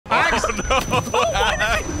Max! Oh,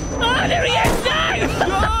 no! Oh, there he is!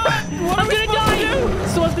 No! I'm gonna die!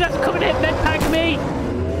 Someone's gonna have to come and hit medpack me.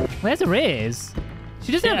 Where's her ears?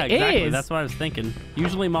 She doesn't have exactly. ears. That's what I was thinking.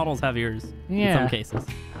 Usually models have ears. Yeah. In some cases.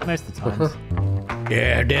 Most of the times.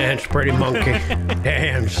 Yeah, dance, pretty monkey.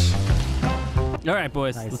 Dance. All right,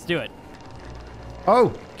 boys. Nice. Let's do it.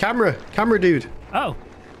 Oh, camera dude. Oh,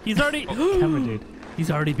 he's already... Camera dude. He's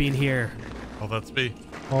already been here. Oh, that's me.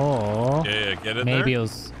 Or Yeah, get in maybe it there.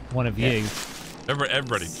 was one of you.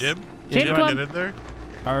 Everybody, Jim? Jim, Jim, come on. get in there.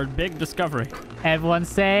 Our big discovery. Everyone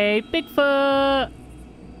say Bigfoot.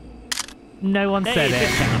 No one said good it.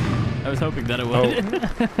 count. I was hoping that it would.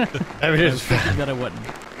 Evidence. that it wouldn't.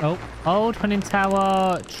 Oh, old hunting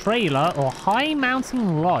tower trailer or high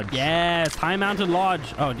mountain lodge. Yes, High Mountain Lodge.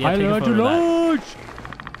 Oh, yeah, High take a mountain photo of lodge. that.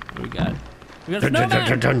 What do we got? We got a Dun, dun, dun,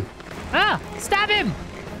 snowman. dun, dun. Ah, stab him.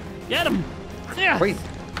 Get him. Yeah. Wait,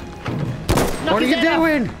 Knock what are his you head off.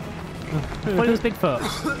 doing? I thought it was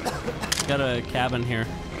Bigfoot. Got a cabin here.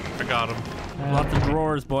 I got him. Lots of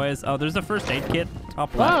drawers, boys. Oh, there's a first aid kit.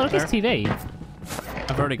 Top Wow, left look at there. his TV.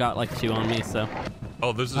 I've already got like 2 on me, so.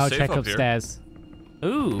 Oh, there's a I'll safe check up here. upstairs.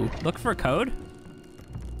 Ooh, look for a code.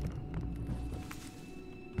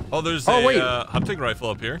 Oh, there's Oh, wait. a hunting rifle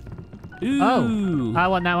up here. Ooh. Oh, I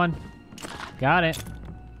want that one. Got it.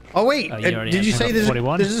 Oh wait, Oh, you already did you have say there's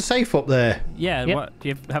 41? there's a safe up there? Yeah, Yep. what? Do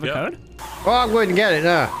you have a Yep. code? Oh, I'm going to get it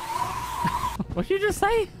now. What did you just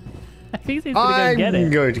say? I think he's gonna go I'm get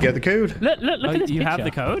it. going to get the code. Look Oh, at this you picture. have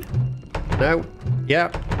the code? No.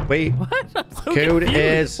 Yep. Wait. What? I'm so Code confused.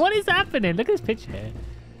 is What is happening? Look at this picture.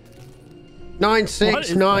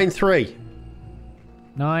 9693.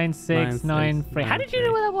 9693. How did you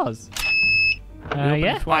know where that was? Opened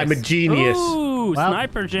Yeah, twice. I'm a genius. Ooh, Well-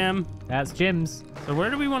 sniper Jim. that's Jim's. So where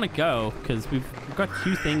do we want to go? Because we've got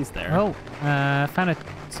 2 things there. Oh, found a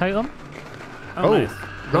totem. Oh, nice.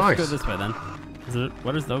 Let's nice. go this way then. Is it?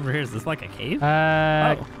 What is over here? Is this like a cave?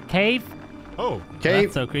 Uh, Oh. cave. Oh, Cave.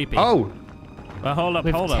 That's so creepy. Oh. Well, hold up,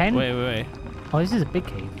 With hold 10? up. Wait. Oh, this is a big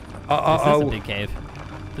cave. This is a big cave.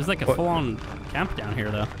 There's like a What? full-on camp down here,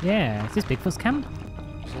 though. Yeah, is this Bigfoot's camp?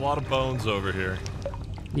 there's a lot of bones over here.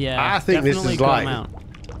 Yeah. I think this definitely is good like-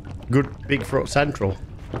 amount. Good Bigfoot Central.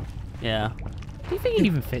 Yeah. Do you think it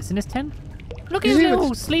even fits in this tent? Look at He's his even-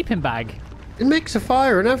 little sleeping bag. It makes a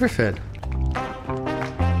fire and everything.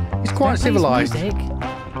 He's quite Plays civilized. music.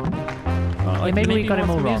 Well, Yeah, maybe we got him want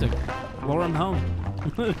all some wrong. music. Lure him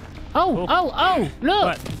home. Oh, look.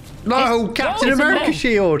 What? No, Captain it's a America mole.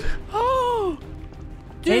 shield. Oh,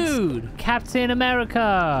 dude. It's Captain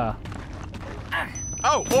America.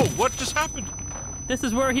 Oh, what just happened? This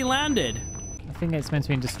is where he landed. I think it's meant to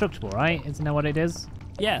be indestructible, right? Isn't that what it is?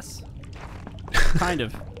 Yes. Kind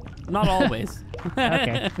of. Not always.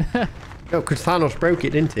 Okay. No, because Thanos broke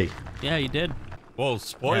it, didn't he? Yeah, you did. Whoa,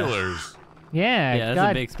 spoilers. Yeah, Yeah, that's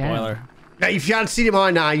God a big damn. spoiler. Now, if you hadn't seen him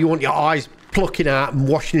by now, you want your eyes plucking out and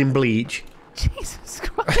washing in bleach. Jesus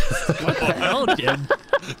Christ. What the hell, Jim?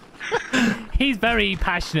 He's very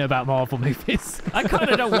passionate about Marvel movies. I kind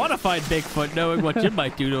of don't want to find Bigfoot knowing what Jim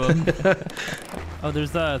might do to him. Oh,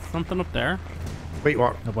 there's something up there. Wait,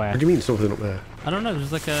 what? Where? What do you mean something up there? I don't know.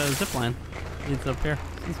 There's like a zip line. It's up here.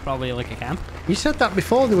 It's probably like a camp. You said that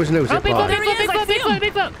before there was no Oh, zip Bigfoot, line. There he is, I see him.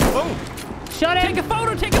 Bigfoot. Oh, Shut him. Take a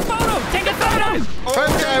photo! Take a photo! Take a photo!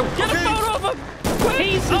 Photo! Get a photo of him! Quick!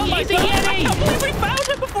 He's Oh my a God. Yeti. I can't believe we found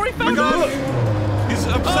him before he found God. us! He's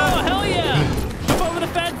upset. Oh, hell yeah! Jump over the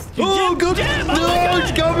fence! Oh, Jim, God! Jim! Oh No, my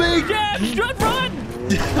it's God! coming! Jim, run!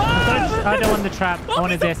 Oh, I don't want the trap. I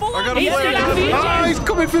wanted this. I got a He's flare. still after you, Ah, he's Jim.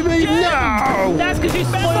 coming for me! No! That's because you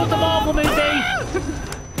spoiled the Marvel movie.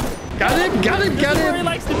 Get him! Get him! This Get is where he him!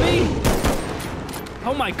 likes to be.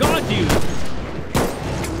 Oh my God, dude!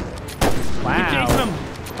 Keep Wow. chasing him.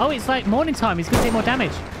 Oh, it's like morning time. He's going to take more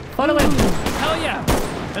damage. Follow him. Hell yeah!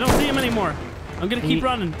 I don't see him anymore. I'm gonna keep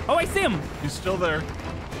running. Oh, I see him. He's still there.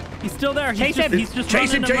 He's still there. Chase him. He's just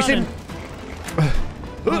Chase him! running and Chase him! running.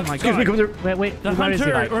 Oh my Excuse me, God. come there. Wait. The Where is he,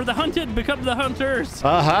 hunter like? or the hunted become the hunters.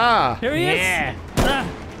 Aha! Here he is. Yeah. Ah,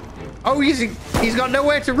 Oh, he's got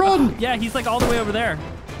nowhere to run. yeah, he's like all the way over there.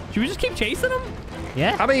 Should we just keep chasing him?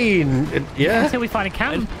 Yeah. I mean, yeah. Until we find a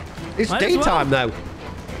camp. It's Might as well. daytime though.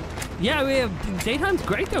 Yeah, we have daytime's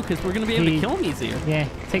great though because we're gonna be able to kill him easier. Yeah.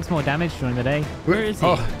 Takes more damage during the day. Where is he?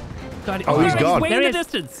 Oh, God, Oh, he's gone. way There in he the is.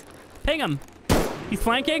 distance. Ping him. He's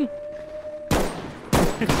flanking.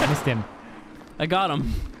 Missed him. I got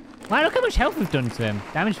him. Wow, look how much health we've done to him.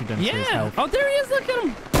 Damage we've done to his Yeah. health. Oh, there he is. Look at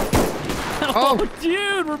him. Oh. Oh,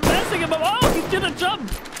 dude, we're messing him up. Oh, he's gonna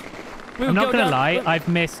jump. I'm not going to lie. I've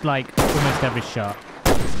missed, like, almost every shot.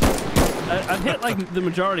 I've hit, like, the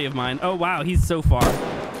majority of mine. Oh, wow. He's so far.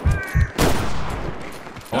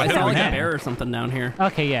 Oh, I hit saw him like a again. bear or something down here.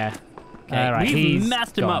 Okay, yeah. Okay, All right, we've he's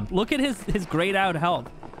messed him gone. up. Look at his grayed out health.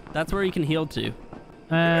 That's where he can heal to. You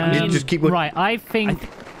just keep... Right, I think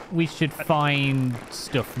we should find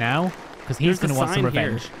stuff now because he's There's going a to want some sign here.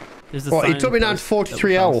 revenge. There's a Well, he sign took me down to post 43 that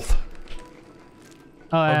we health.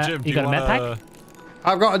 Oh, Jim, do you got a med pack?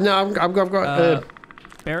 I've got... No, I've got...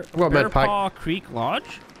 Bear What med pack? Paw Creek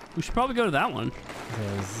Lodge? We should probably go to that one.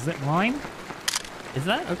 There's zip line. Is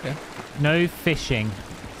that? Okay. No fishing.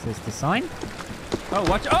 Says the sign. Oh,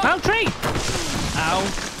 watch. Oh! Oh, tree! Ow.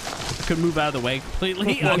 I couldn't move out of the way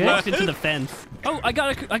completely. I Okay. walked into the fence. Oh, I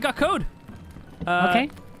got code. Okay.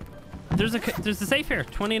 There's a safe here.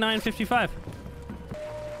 2955.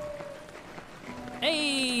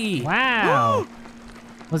 Hey! Wow.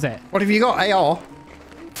 Was it? What have you got? AR?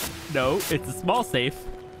 No, it's a small safe.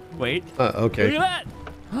 Wait. Okay. Look at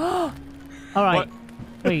that. All right. What?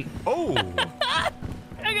 Wait. Oh,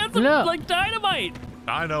 I got some Look. like dynamite.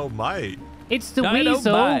 dynamite. It's the Dino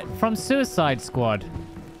weasel bite. from Suicide Squad.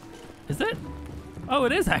 Is it? Oh,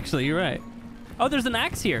 it is actually. You're right. Oh, there's an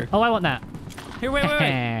axe here. Oh, I want that. Here,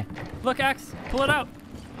 wait. Look, axe. Pull it out.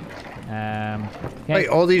 Okay. Wait,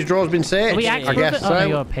 all these drawers been Are saved? we yeah, actually? I guess Oh, no, you're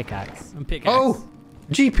so. a pickaxe. I'm pickaxe. Oh,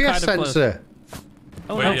 GPS Kinda close. sensor.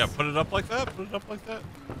 Oh, Wait, nice. yeah, put it up like that. Put it up like that.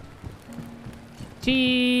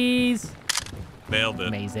 Jeez. Nailed it.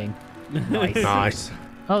 Amazing. Nice. Nice.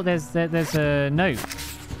 Oh, there's a note.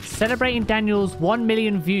 Celebrating Daniel's 1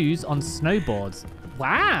 million views on snowboards.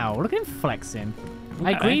 Wow, look at him flexing. I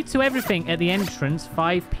Okay. agreed to everything at the entrance,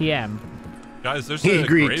 5 p.m. Guys, there's He a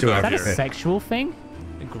agreed grave to out Is that a Okay. here. sexual thing?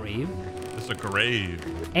 A grave. There's a grave.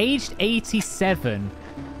 Aged 87.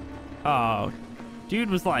 Oh, dude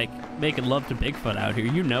was like making love to Bigfoot out here.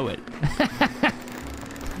 You know it.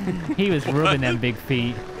 He was rubbing them big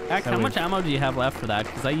feet. Axe, So how is- much ammo do you have left for that?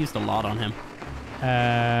 Because I used a lot on him.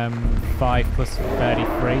 5 plus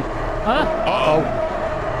 33.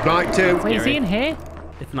 Uh-oh. Night two. Wait, is he in here?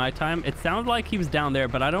 It's nighttime. It sounded like he was down there,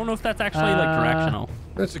 but I don't know if that's actually like directional.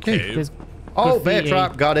 That's a Cave. key. There's Oh, bear graffiti.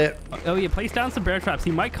 trap. Got it. Oh yeah, place down some bear traps.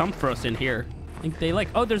 He might come for us in here. I think they like.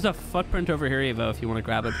 Oh, there's a footprint over here, Evo. If you want to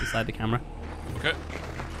grab it beside the camera. Okay.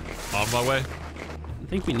 On my way. I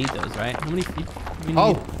think we need those, right? How many feet? We need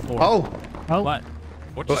Oh. 4. Oh. Oh, What?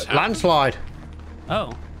 What just happened? Landslide.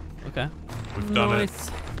 Oh. Okay. We've done it.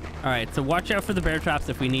 Nice. All right, so watch out for the bear traps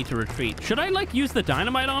if we need to retreat. Should I like use the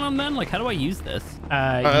dynamite on them then? Like, how do I use this? you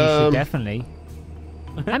should Um, definitely.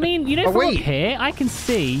 I mean, you know, Oh, from up wait. here, I can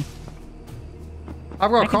see.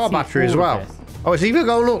 I've got I a can car see battery as all well. of this. Oh, it's Evo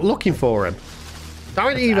going up looking for him. Damn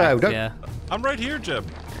it, Evo. Don't... Yeah. I'm right here, Jim.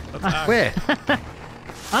 That's Axe. Where? I'm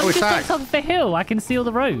Oh, it's just on Axe. top of the hill. I can see all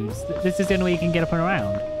the roads. This is the only way you can get up and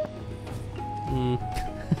around.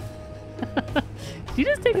 Did you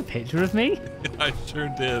just take a picture of me? I sure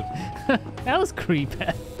did. That was creepy.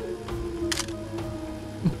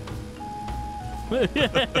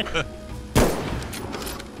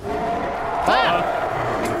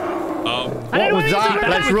 What know was what that? it is.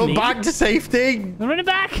 Let's With run me. back to safety. I'm running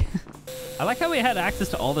back. I like how we had access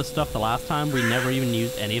to all this stuff the last time. We never even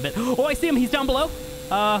used any of it. Oh, I see him. He's down below.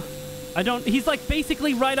 I don't. He's like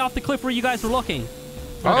basically right off the cliff where you guys were looking.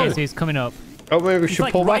 Okay, Oh, so he's coming up. oh maybe we He's should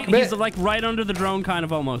like pull right. back a bit. He's like right under the drone, kind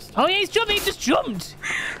of almost. Oh, yeah, he's jumping. He just jumped.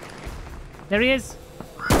 There he is.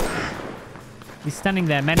 He's standing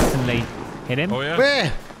there menacingly. Hit him. Oh, yeah.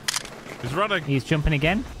 Where? He's running. He's jumping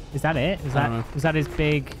again. Is that it? Is I don't know. that his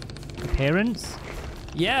big appearance?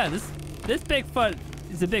 Yeah, this Bigfoot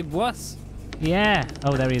is a big wuss. Yeah.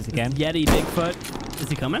 Oh, there he is again. Yeti Bigfoot. Is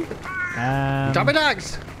he coming? Damn it,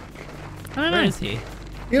 Axe. I don't Where know. is he?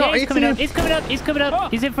 You're Yeah, not he's coming eating up. him. He's coming up. He's coming up. Oh.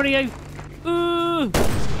 He's in front of you. Ooh.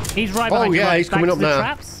 He's right Oh, behind you. yeah, right he's back coming to up the now.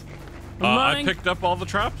 Traps. I'm I running. picked up all the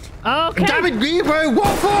traps. Okay. Damn it, Evo. What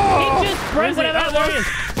He for? just Where broke is he? whatever Oh, it there he was.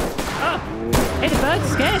 is. Hey, the bird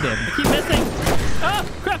scared him. Keep missing. Oh,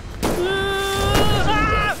 crap.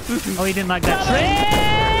 Oh, he didn't like that Got trick.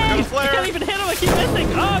 a I flare. can't even hit him. I keep missing.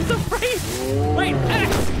 Oh, I'm so afraid. Wait,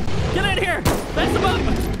 Axe. Get in here. Mess him up.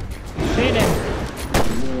 Hit him.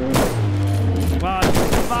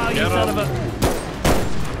 Wow, you Get son him. of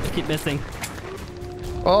a... I keep missing.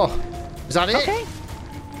 Oh, is that it? Okay.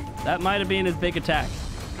 That might have been his big attack.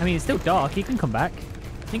 I mean, it's still dark. He can come back.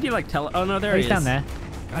 I think he like Oh, no, there Oh, he he's is. down there.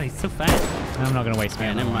 God, he's so fast. I'm not going to waste my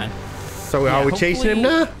Yeah, never mind. So Yeah, are we chasing him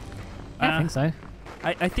hopefully- now? I think so.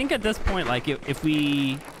 I think at this point, like, if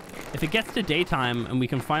it gets to daytime and we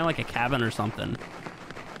can find like a cabin or something,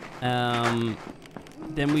 then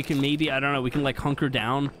we can maybe, I don't know, we can like hunker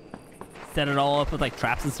down, set it all up with like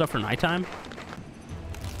traps and stuff for nighttime.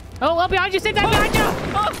 Oh, well, behind you. Sit down behind you.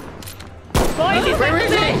 Boys, he's Where back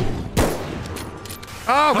is to he? me.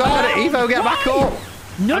 Oh, God, Evo, get back up.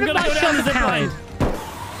 None I'm of gonna my go down the shots zip line. counted.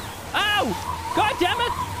 Ow! God damn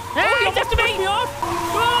it! Hey, you just almost me. pushed me off.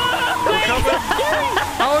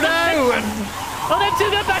 Oh no! Oh, them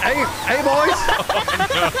two got back. Hey boys!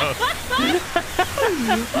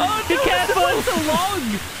 Oh, Be careful. It's so long.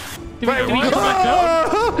 Do we go back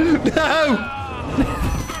up? No!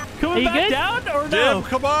 Coming Are you back good? down or no? Jim,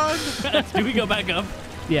 come on. Do we go back up?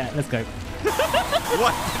 Yeah, let's go.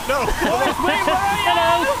 What? No. Wait, where are you?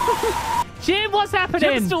 Hello. Jim, what's happening?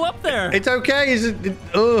 Jim's still up there. It's okay.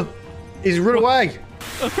 He's run away.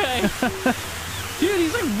 Okay. Dude,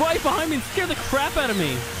 he's like right behind me and scared the crap out of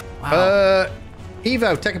me.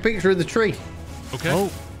 Evo, take a picture of the tree. Okay.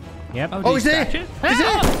 Oh. Yep. Oh, he's there. Scratch it? He's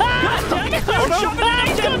there. God dang it! Jump it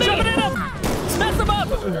in, Jim! Jump it in! Smash him up!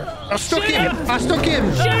 I stuck Shoot him. I stuck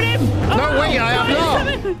him. Shoot him. No, wait, I have not.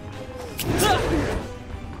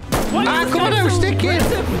 Come on, I was sticking.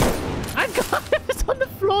 I got him. It's on the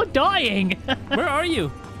floor dying. Where are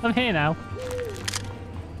you? I'm here now.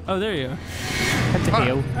 Oh, there you are. Had to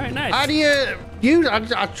heal. All right, nice. How do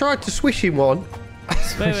I tried to swish him one.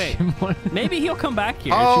 Wait. Maybe he'll come back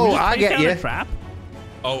here. Oh, Should we just I place get down you. a trap?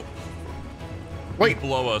 Oh, Wait, he's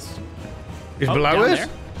below us. he's Oh, below down us? there.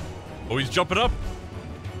 Oh, he's jumping up.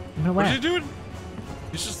 No What's way. he doing?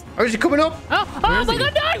 He's just. Oh, is he coming up? Oh Where is my he?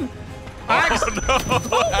 god, no! Axe. Oh,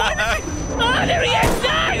 there he is! No!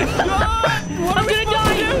 I'm gonna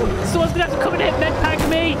die! Someone's gonna have to come and hit medpack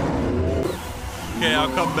me! Okay,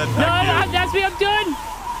 I'll come then No, back you. that's me, I'm done!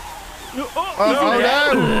 Oh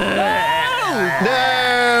no!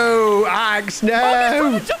 No! Axe,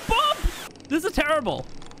 no! Jump up! This is terrible.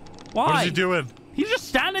 Why? What is he doing? He's just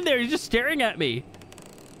standing there. He's just staring at me.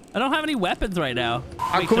 I don't have any weapons right now.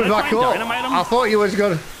 I'm Wait, coming should I back try and up. dynamite him? I thought you was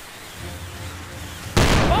gonna.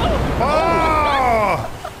 Oh!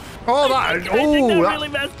 Oh, that. I think Oh, that that. really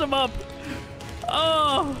messed him up.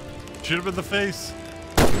 Oh. Shoot him in the face.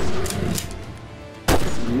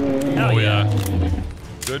 Hell Oh, yeah. yeah.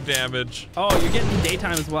 Good damage. Oh, you're getting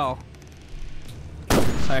daytime as well.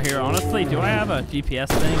 Here, honestly, do I have a GPS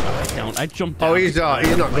thing? Oh, I don't. I jumped down. Oh, he's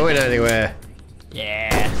not going anywhere.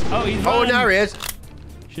 Yeah. Oh, he's Oh, running. now he is.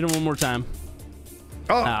 Shoot him one more time.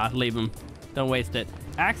 Oh, Leave him. Don't waste it.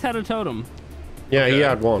 Axe had a totem. yeah, he okay.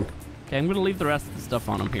 had one. Okay, I'm gonna leave the rest of the stuff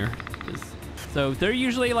on him here. So they're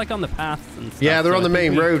usually like on the paths and stuff. Yeah, they're so on the I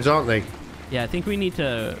think main we- roads, aren't they? Yeah, I think we need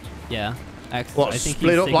to. Yeah. Axe. What, I think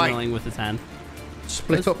split he's up like- signaling with his hand.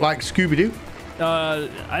 Split up like Scooby-Doo.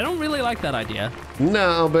 I don't really like that idea.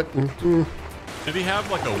 No, but Did he have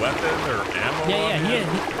like a weapon or ammo? Yeah, on him?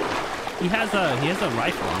 he has a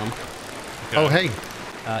rifle on him. oh hey,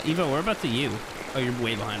 Evo, we're about to you. Oh, you're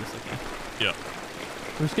way behind us. Okay. Yeah.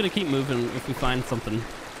 We're just gonna keep moving. If we find something,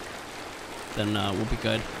 then we'll be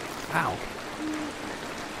good. Wow.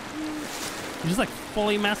 You just like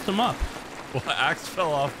fully messed him up. Well, Axe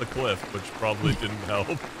fell off the cliff, which probably didn't help.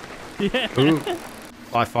 Yeah. ooh,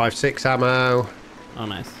 5.56 ammo. Oh,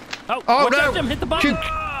 nice. Oh, Oh, watch no. out, Jim. Hit the button. Q.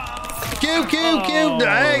 Oh.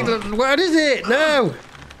 Hey, what is it? No.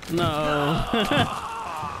 No.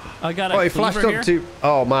 I got a Oh, it cleaver flashed here. up too.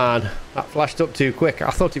 Oh man, that flashed up too quick. I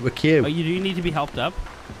thought it was Q. Oh, you do need to be helped up?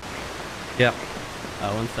 Yep,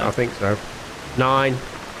 Oh, one sec. I think so. 9.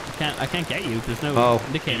 I can't get you. There's no Oh. You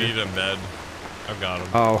indicator. need a med. I've got him.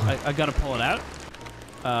 Oh. I gotta pull it out.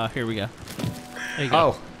 Here we go. There you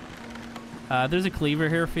go. Oh. There's a cleaver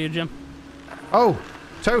here for you, Jim. Oh.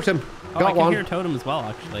 Totem. Oh, Got I can one. hear a totem as well,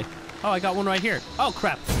 actually. Oh, I got one right here. Oh,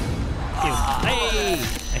 crap. Hey!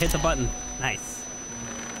 I hit the button. Nice.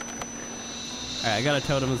 All right, I got a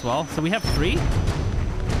totem as well. So we have 3?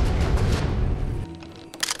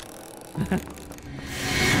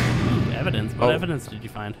 Ooh, evidence. What Oh. evidence did you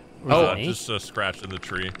find? Oh. Just a scratch in the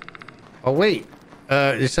tree. Oh wait.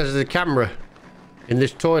 It says there's a camera in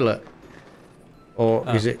this toilet. Or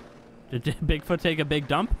is it? Did Bigfoot take a big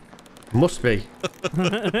dump? Must be.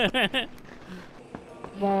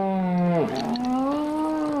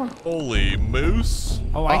 Holy moose.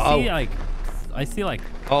 Oh, I Uh-oh. see like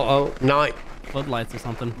Oh, night. floodlights or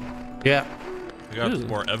something. Yeah. I got Ooh, some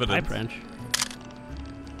more Eye evidence. branch.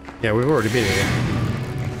 Yeah, we've already been here.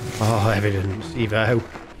 Oh, evidence. Evo.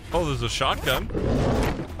 Oh, there's a shotgun.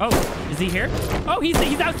 Oh, is he here? Oh, he's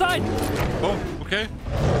outside. Oh, okay.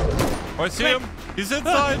 Oh, I see Wait. him. He's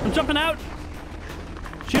inside. I'm jumping out.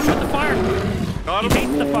 Shoot him with the fire. Got He him.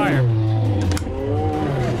 hates the fire.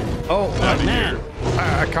 Oh, Out of Man, here.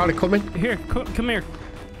 I can't come in. here, come here.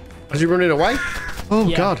 Is he running away? Oh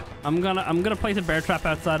Yeah, God. I'm gonna place a bear trap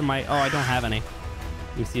outside of my. Oh, I don't have any.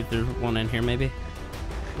 Let me see if there's one in here, maybe.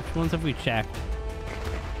 Which ones have we checked?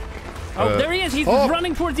 Oh, there he is. He's oh.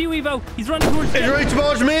 running towards you, Evo. He's running towards He's you. running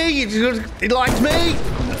towards me. He likes me.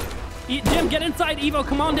 Jim, get inside. Evo,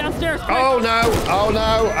 come on downstairs. Quick. Oh no! Oh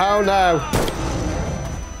no! Oh no!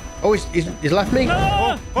 Oh, he's left me.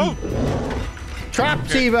 Ah! Oh! Trapped,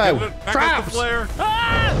 Okay, Evo! back up the Trapped! flare.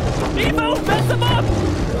 Ah! Evo, mess him up.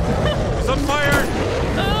 He's on fire.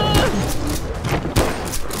 Ah!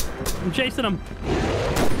 I'm chasing him.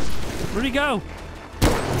 Where'd he go?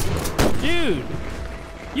 Dude,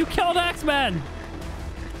 you killed Axeman.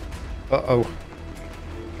 Uh-oh.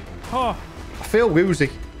 Oh, I feel woozy.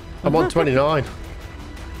 I'm on 29.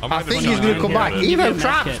 I think he's going to come back. Give me a Evo, med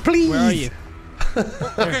traps, kit. please! Where are you?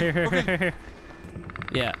 Okay.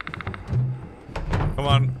 Yeah. Come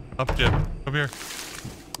on. Up, Jim. Come here.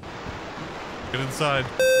 Get inside.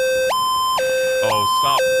 Oh,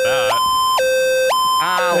 stop that.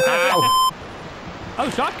 Ow, ow. Oh,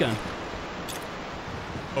 shotgun.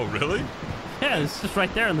 Oh, really? Yeah, it's just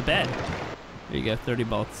right there on the bed. There you go, 30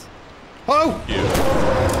 bolts. Oh! You.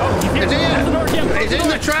 Oh, he's here. It's Close the door, Jim. in! Close It's the in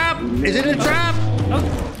door. the trap! It's in the trap!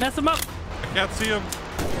 Oh, mess him up. I can't see him.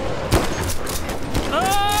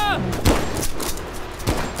 Ah!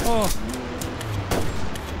 Oh.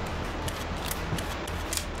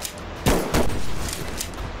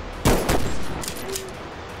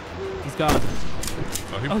 He's got it.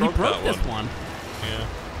 Oh, he Oh, broke, he broke that this one. one. Yeah.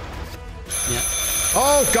 Yeah.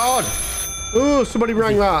 Oh, God! Ooh, somebody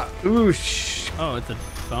rang that. Ooh, shh. Oh, it's a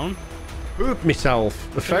phone? Oop, myself.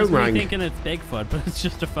 The There's phone me rang. thinking it's Bigfoot, but it's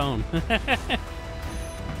just a phone.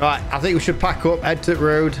 Right, I think we should pack up, head to the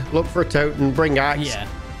road, look for a totem, bring axe, Yeah.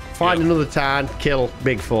 find Yeah. another town, kill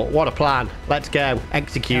Bigfoot. What a plan. Let's go.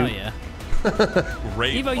 Execute. Hell yeah.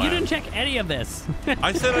 Great Evo, plan. you didn't check any of this.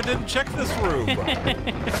 I said I didn't check this room.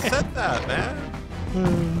 I said that, man.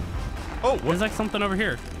 Oh, what? There's like something over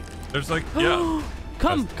here. There's like, yeah.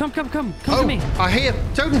 Come to Oh, me. I hear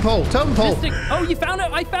totem pole, totem pole. Mystic. Oh, you found it.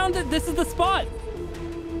 I found it. This is the spot.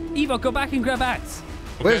 Evo, go back and grab axe.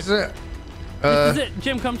 Where's it? This is it.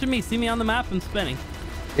 Jim, come to me. See me on the map. I'm spinning.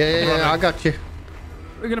 Yeah, I got you.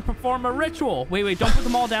 We're going to perform a ritual. Wait. Don't put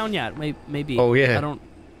them all down yet. Maybe. Oh, yeah. I don't.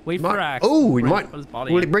 Wait for axe. Oh, we We're gonna might. put his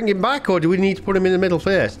body Will in. it bring him back, or do we need to put him in the middle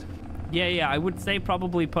first? Yeah. I would say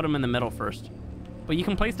probably put him in the middle first. But you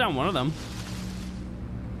can place down one of them.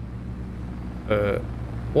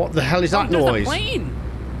 What the hell is that There's noise? a plane.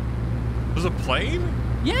 There's a plane?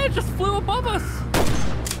 Yeah, it just flew above us.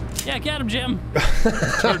 Yeah, get him, Jim.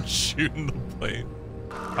 Start shooting the plane.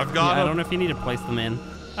 I've got I him. don't know if you need to place them in.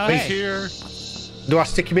 Oh, He's hey. here. Do I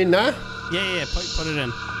stick him in there? Yeah. Put it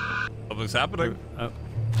in. Something's happening. Oh.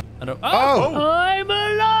 I don't. Oh! I'm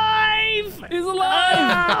alive! He's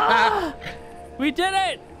alive! We did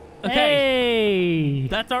it! Okay. Hey!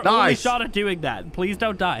 That's our only Nice. shot at doing that. Please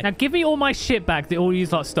don't die. Now give me all my shit back that all you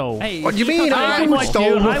lot stole. Hey, What do you mean? I I want my stole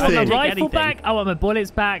shield, I want my nothing. rifle Anything. back. I want my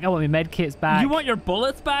bullets back. I want my med kits back. You want your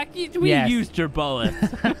bullets back? We Yes. used your bullets.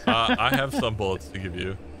 I have some bullets to give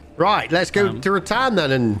you. Right, let's go to Rattan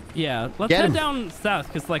then and... Yeah, let's Get head him. down south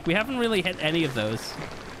because like we haven't really hit any of those.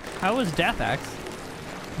 How was Death Axe?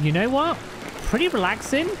 You know what? Pretty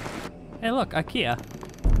relaxing. Hey, look, IKEA.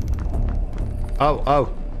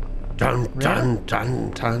 Oh. Dun, dun, dun,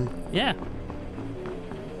 dun. Yeah.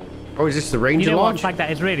 Oh, is this the You Ranger know what Lodge? flag that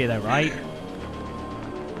is really, though, right?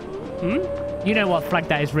 You know what flag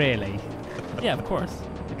that is really? Yeah, of course.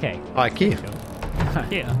 Okay. IKEA.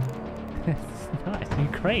 IKEA. Nice.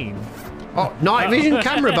 Ukraine. Oh, night vision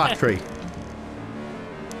camera battery.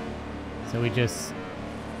 So we just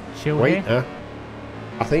chill Wait, here.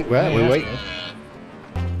 I think we wait.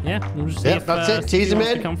 Yeah, we'll just see Yep, if, that's it. Stevie Tease him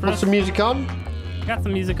wants to in. come for Put us. some music on. Got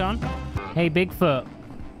some music on. Hey, Bigfoot.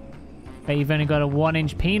 Bet you've only got a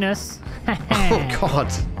 1-inch penis. Oh,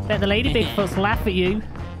 God. Bet the lady Bigfoots laugh at you.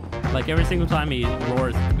 Like every single time he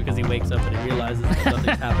roars because he wakes up and he realizes that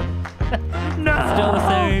something's happened. No! Still the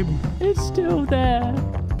same. It's still there.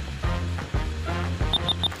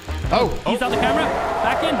 Oh, He's on the camera.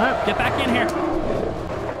 Back in. Oh. Get back in here.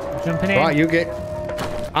 Jumping in. right, you get...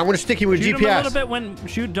 I'm going to stick him with Shoot him a little GPS. bit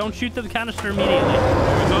when don't shoot the canister immediately.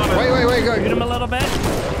 He's on it. Wait, Shoot go. him a little bit.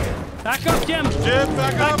 Back up, Jim. Jim,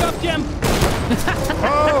 back Back up. up, Jim.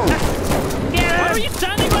 Oh, Why are you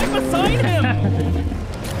standing right beside him?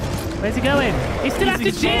 Where's he going? He's still after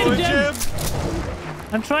He's Jim. Follow Jim.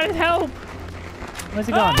 I'm trying to help. Where's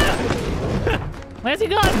he gone? Where's he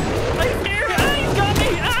gone? Right here. Ah, he's got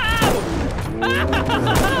me. Ow!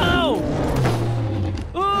 Ow!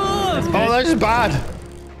 Ugh. oh, that's bad.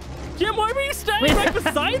 Jim, why were you standing right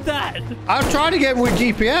beside that? I'm trying to get him with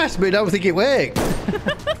GPS, but I don't think it worked.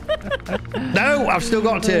 No, I've still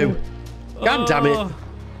got two. God damn it. Oh,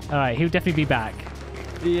 All right, he'll definitely be back.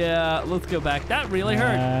 yeah, let's go back. That really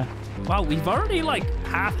hurt. Wow, we've already like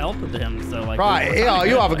half health with him, so like. Right, here,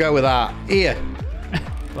 you have a go with that. Here.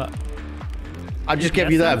 What? I just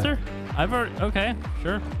gave you them. Sensor? I've already. Okay,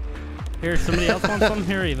 sure. Here, somebody else wants some.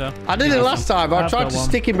 Here, Evo. I did it last time. I I've tried got to one.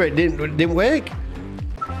 stick him, but it didn't work.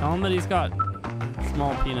 Tell him that he's got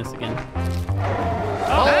small penis again.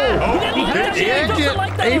 Oh, He heard you. He doesn't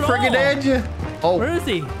like that He at friggin' all. heard you. Oh, Where is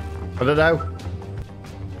he? I don't know.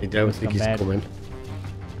 I don't think he's bed. coming.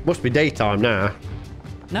 Must be daytime now.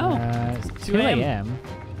 No. It's 2 2 a.m. a.m.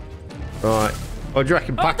 Right. Oh, do you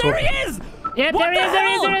reckon Oh, pack there up? he is! Yep, What there he the is, there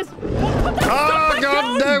he is, hell? there he is. Put that Oh, stuff back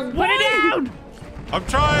God, down! no. Put it down! I'm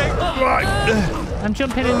trying. Right. I'm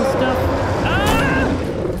jumping in and stuff. Ah!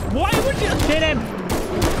 Why would you? Shoot him.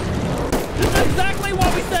 This is exactly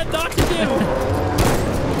what we said not to do.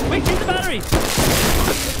 Wait, shoot the battery.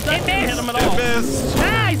 That didn't hit him at all. It missed.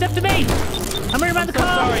 Ah, he's after me. I'm running around the So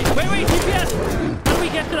car. sorry. Wait, GPS. How do we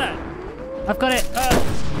get to that? I've got it. I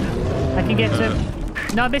can get to him.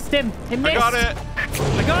 No, I missed him. He missed. I got it. I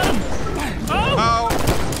got him. Oh! Oh.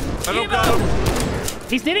 I don't got him.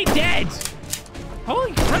 He's nearly dead.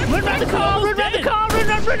 Holy crap! Run around the car. Run around the car.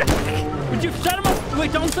 Run. Would you set him on?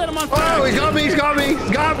 Wait, don't set him on fire. Oh, he's got me. He's got me.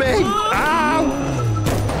 He's got me. Ow.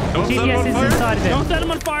 Don't set him GPS on is fire. inside of him. Don't set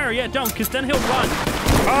him on fire. Yeah, don't, because then he'll run.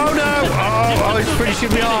 Oh, no. Oh, he's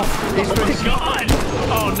finishing me off. He's finishing me off. God!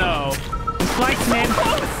 Oh no! He's slicing him.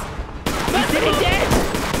 He's nearly dead.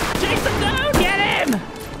 Chase him down! Get him.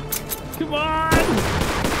 Come on!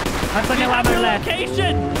 I've got We no have ammo your left.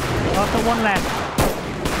 location! I've got one left.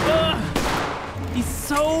 He's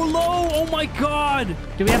so low! Oh my god!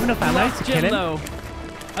 Do we have enough ammo Lost to Jim, kill him? though.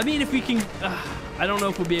 I mean, if we can... I don't know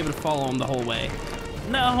if we'll be able to follow him the whole way.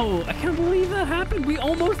 No! I can't believe that happened! We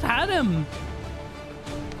almost had him!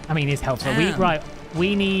 I mean, his health's so weak. Damn. Right,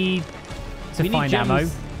 we need to We need find ammo.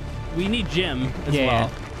 Jim's- We need Jim as Yeah.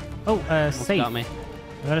 well. Oh, Almost safe. got me.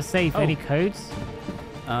 I gotta save. Oh. Any codes?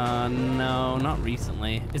 No, not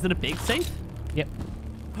recently. Is it a big safe? Yep.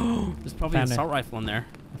 There's probably an Found it. assault rifle in there.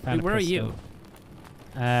 I found Wait, a where are pistol. you?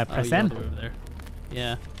 Press you're all M. the way over there.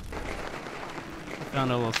 Yeah.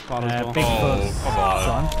 Found a little spot as well. Bigfoot's come on.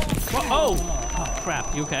 on. Whoa, oh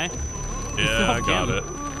crap! You okay? Yeah, I got Jim. it.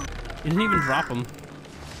 You didn't even drop him.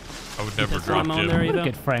 I would never That's drop ammo in Jim. there, What a Evo.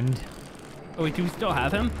 good friend. Oh wait, do we still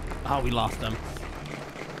have him? Oh, we lost him.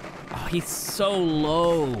 Oh, he's so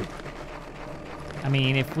low. I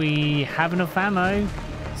mean, if we have enough ammo,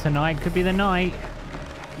 tonight could be the night.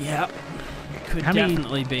 Yeah. Could How many-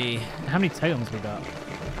 definitely be How many totems we got?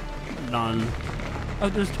 none. Oh,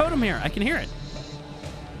 there's a totem here. I can hear it.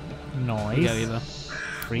 Nice. Here you go, Evo.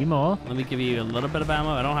 3 more. Let me give you a little bit of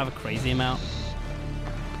ammo. I don't have a crazy amount.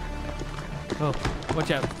 Oh,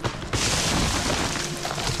 watch out.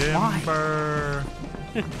 Timber.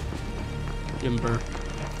 Jimber.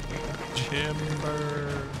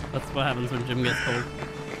 Timber. That's what happens when Jim gets cold.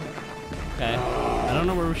 Okay. I don't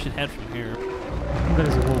know where we should head from here. I'm good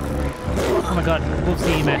as a wolf. Oh my god, wolf's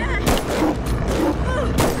eating me. There you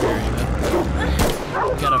go.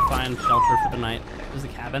 We gotta find shelter for the night. There's a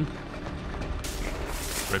cabin.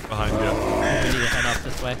 Right behind you. We need to head up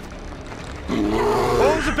this way.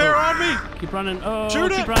 Oh, there's a bear on me! Keep running. Oh,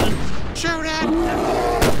 Shoot keep it! running. Shoot it!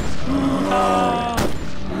 Oh.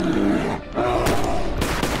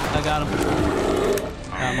 I got him.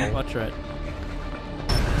 Butcher it.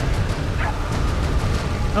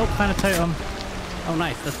 Oh, found a totem. Oh,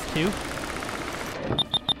 nice. That's 2.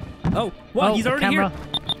 Oh, whoa, Oh, he's the already camera.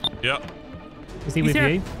 here. Yep. Is he He's with here.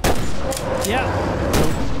 you? Yeah.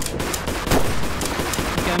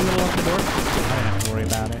 Okay, I'm gonna lock the door. I don't have to worry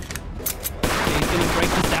about it. Okay, he's gonna break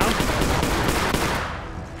this down.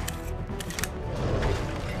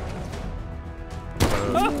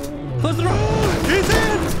 Oh, close the door. He's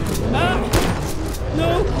in! Ah,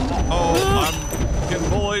 no. Oh, I'm getting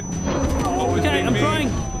bullied. Always Okay, being I'm mean. trying.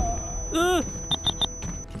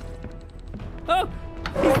 Oh,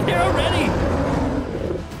 he's there already.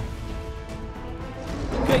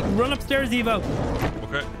 Okay, run upstairs, Evo.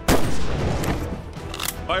 Okay.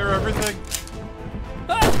 Fire everything.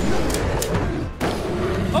 Ah!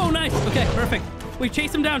 Oh, nice. Okay, perfect. Wait,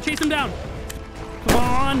 chase him down. Chase him down. Come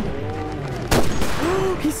on.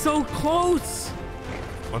 He's so close.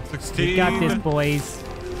 116. We got this, boys.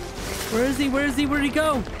 Where is he? Where is he? Where'd he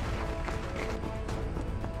go?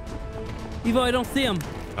 Evo, I don't see him.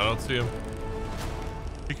 I don't see him.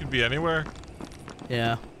 He could be anywhere.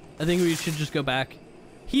 Yeah. I think we should just go back.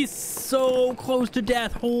 He's so close to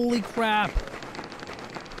death. Holy crap.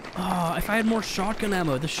 Oh, if I had more shotgun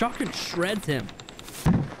ammo, the shotgun shreds him.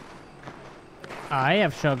 I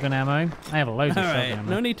have shotgun ammo. I have loads All of shotgun right, ammo.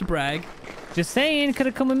 no need to brag. Just saying, could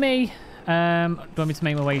have come with me. Do you want me to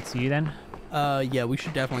make my way to you then? Yeah, we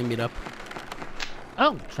should definitely meet up.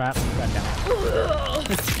 Oh, trap. Grab down.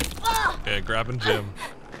 Yeah, grabbing Jim.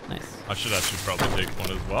 Nice. I should actually probably take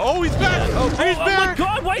one as well. Oh, he's back! Yeah. Oh, he's Oh my back!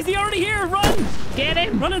 God! Why is he already here? Run! Get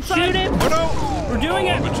him! Run inside! Shoot him! Oh no! We're doing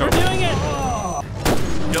it! I'm in We're trouble. doing it!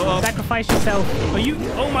 Kill him! Sacrifice yourself. Are you?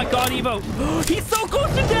 Oh my God, Evo! He's so close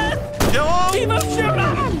to death! Kill him! Evo, shoot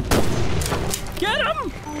him! Get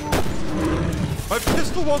him! My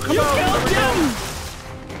pistol won't come You out! killed There we go. him!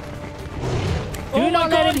 Do Oh not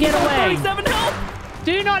my let God, him get he's on away. 37 health!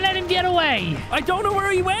 Do not let him get away. I don't know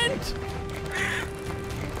where he went.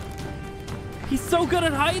 He's so good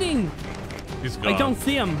at hiding. He's gone. I don't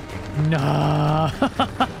see him. No.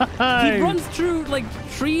 He runs through like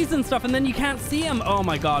trees and stuff, and then you can't see him. Oh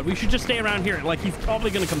my God, we should just stay around here. Like he's probably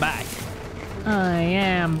gonna come back. I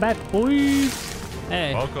am back, boys.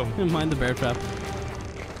 Hey, Welcome. mind the bear trap.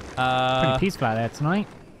 Pretty peaceful out there tonight.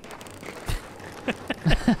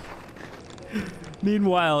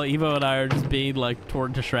 Meanwhile, Evo and I are just being like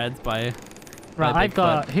torn to shreds by. Right, by I've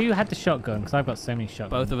got. Bigfoot. Who had the shotgun? Because I've got so many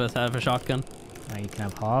shotguns. Both of us have a shotgun. Now you can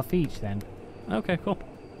have half each then. Okay, cool.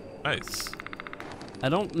 Nice. I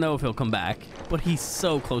don't know if he'll come back, but he's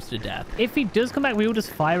so close to death. If he does come back, we will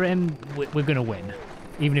just fire at him. We're gonna win,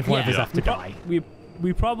 even if one of us have to die.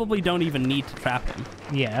 We probably don't even need to trap him.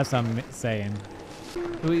 Yeah, that's what I'm saying.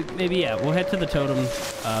 Maybe we'll head to the totem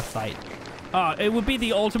site. It would be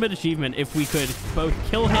the ultimate achievement if we could both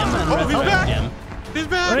kill him and Oh, he's resurrect back! him. He's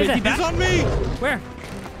back! Where is he He's back? on me! Where?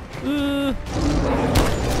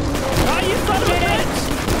 You son of a bitch!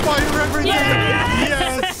 Fire everything!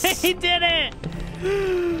 Yes! Yes! He did it!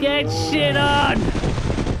 Get shit on!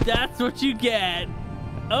 That's what you get.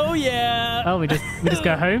 Oh yeah. Oh, we just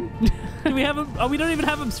go home? Do we have him? Oh, we don't even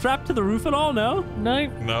have him strapped to the roof at all. No. No.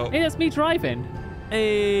 No. Hey, that's me driving.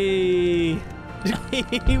 Hey.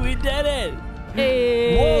 We did it.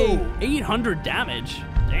 Hey. Whoa. 800 damage.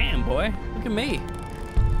 Damn, boy. Look at me.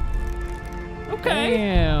 Okay.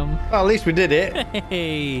 Damn. Well, at least we did it.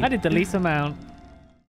 Hey. I did the least amount.